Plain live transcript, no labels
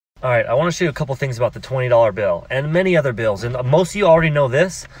All right, I want to show you a couple things about the $20 bill and many other bills. And most of you already know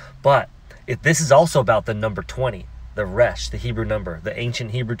this, but this is also about the number 20, the Resh, the Hebrew number, the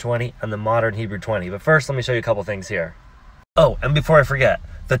ancient Hebrew 20 and the modern Hebrew 20. But first, let me show you a couple things here. Oh, and before I forget,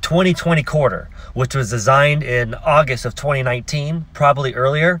 the 2020 quarter, which was designed in August of 2019, probably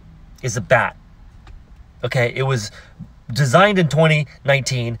earlier, is a bat. Okay, it was designed in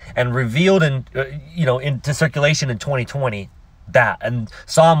 2019 and revealed in, into circulation in 2020. Bat. And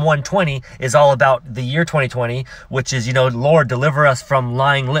Psalm 120 is all about the year 2020, which is, Lord, deliver us from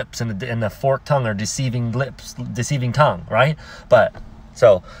lying lips and the forked tongue or deceiving tongue, right? But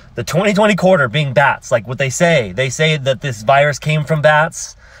so the 2020 quarter being bats, like what they say that this virus came from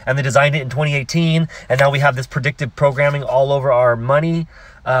bats and they designed it in 2018. And now we have this predictive programming all over our money.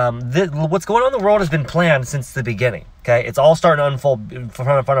 What's going on in the world has been planned since the beginning. Okay. It's all starting to unfold in front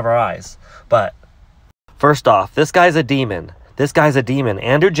of our eyes. But first off, this guy's a demon. This guy's a demon.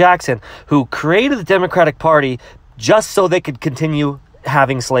 Andrew Jackson, who created the Democratic Party just so they could continue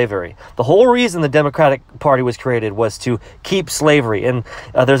having slavery. The whole reason the Democratic Party was created was to keep slavery. And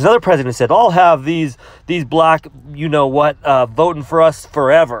there's another president who said, I'll have these black, voting for us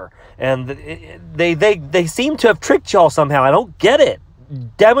forever. And they seem to have tricked y'all somehow. I don't get it.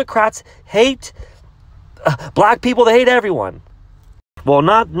 Democrats hate black people. They hate everyone. Well,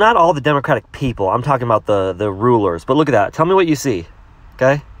 not all the Democratic people. I'm talking about the rulers. But look at that. Tell me what you see.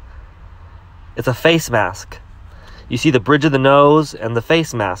 Okay? It's a face mask. You see the bridge of the nose and the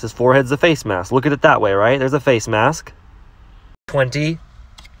face mask. His forehead's the face mask. Look at it that way, right? There's a face mask.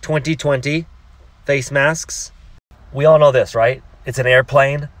 2020 face masks. We all know this, right? It's an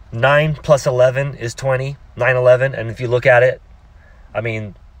airplane. 9 plus 11 is 20. 9/11. And if you look at it, I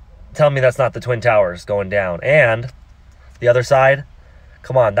mean, tell me that's not the Twin Towers going down. And the other side,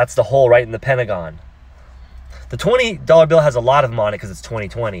 come on, that's the hole right in the Pentagon. The $20 bill has a lot of them on it because it's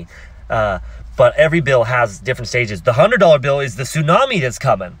 2020. But every bill has different stages. The $100 bill is the tsunami that's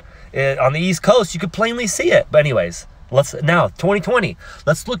coming. On the East Coast, you could plainly see it. But anyways, now 2020.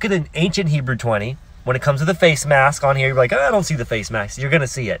 Let's look at an ancient Hebrew 20. When it comes to the face mask on here, you're like, oh, I don't see the face mask. You're going to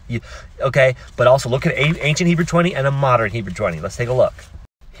see it. Okay? But also look at ancient Hebrew 20 and a modern Hebrew 20. Let's take a look.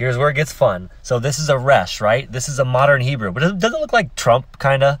 Here's where it gets fun. So this is a Resh, right? This is a modern Hebrew. But it doesn't look like Trump,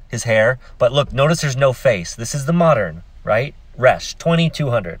 kind of, his hair. But look, notice there's no face. This is the modern, right? Resh,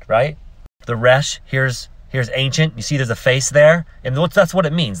 2200, right? The Resh, here's ancient. You see there's a face there? And that's what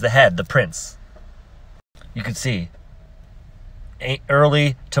it means, the head, the prince. You can see.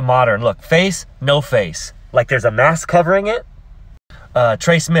 Early to modern. Look, face, no face. Like there's a mask covering it.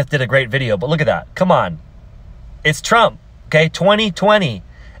 Trey Smith did a great video, but look at that. Come on. It's Trump, okay? 2020.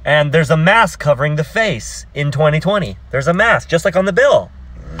 And there's a mask covering the face in 2020. There's a mask, just like on the bill.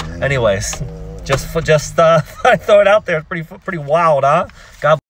 Anyways, just I throw it out there. It's pretty wild, huh? God